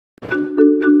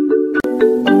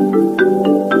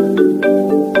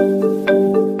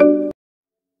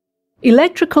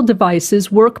Electrical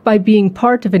devices work by being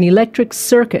part of an electric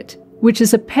circuit, which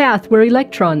is a path where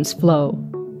electrons flow.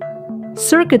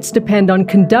 Circuits depend on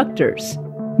conductors,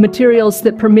 materials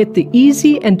that permit the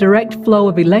easy and direct flow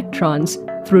of electrons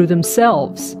through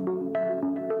themselves.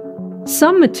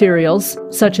 Some materials,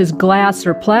 such as glass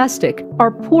or plastic,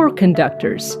 are poor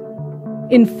conductors.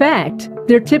 In fact,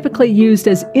 they're typically used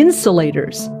as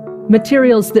insulators,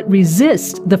 materials that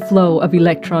resist the flow of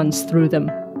electrons through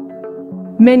them.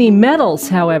 Many metals,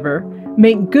 however,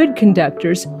 make good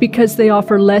conductors because they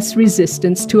offer less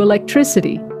resistance to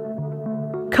electricity.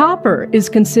 Copper is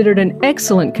considered an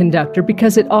excellent conductor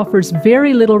because it offers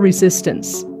very little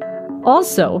resistance.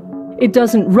 Also, it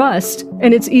doesn't rust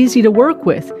and it's easy to work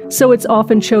with, so it's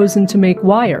often chosen to make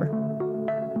wire.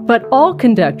 But all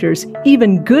conductors,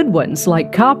 even good ones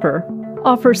like copper,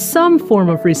 offer some form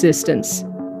of resistance.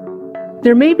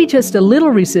 There may be just a little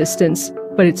resistance,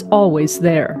 but it's always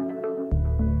there.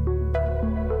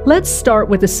 Let's start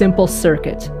with a simple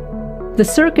circuit. The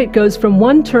circuit goes from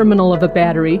one terminal of a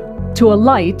battery to a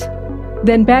light,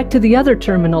 then back to the other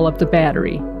terminal of the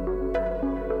battery.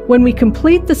 When we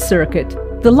complete the circuit,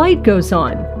 the light goes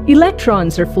on.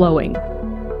 Electrons are flowing.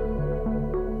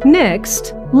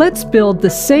 Next, let's build the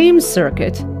same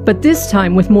circuit, but this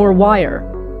time with more wire.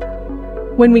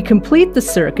 When we complete the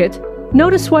circuit,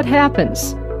 notice what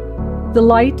happens. The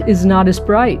light is not as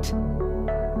bright.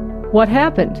 What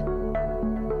happened?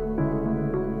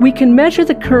 We can measure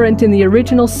the current in the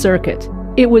original circuit.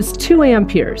 It was 2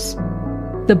 amperes.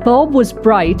 The bulb was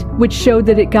bright, which showed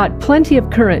that it got plenty of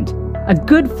current, a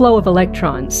good flow of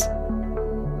electrons.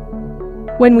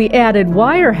 When we added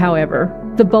wire, however,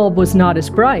 the bulb was not as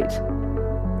bright.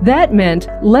 That meant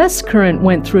less current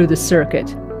went through the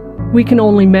circuit. We can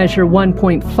only measure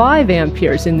 1.5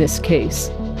 amperes in this case.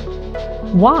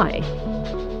 Why?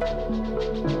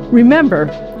 Remember,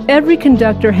 every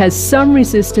conductor has some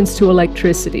resistance to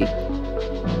electricity.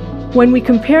 When we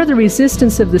compare the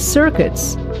resistance of the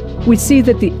circuits, we see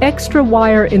that the extra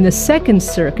wire in the second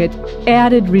circuit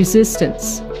added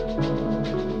resistance.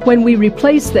 When we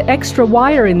replace the extra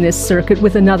wire in this circuit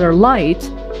with another light,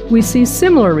 we see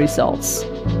similar results.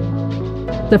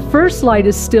 The first light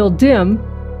is still dim,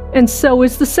 and so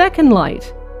is the second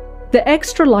light. The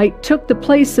extra light took the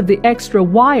place of the extra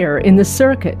wire in the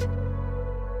circuit.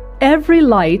 Every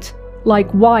light,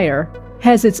 like wire,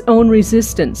 has its own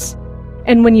resistance,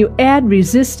 and when you add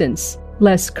resistance,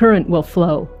 less current will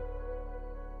flow.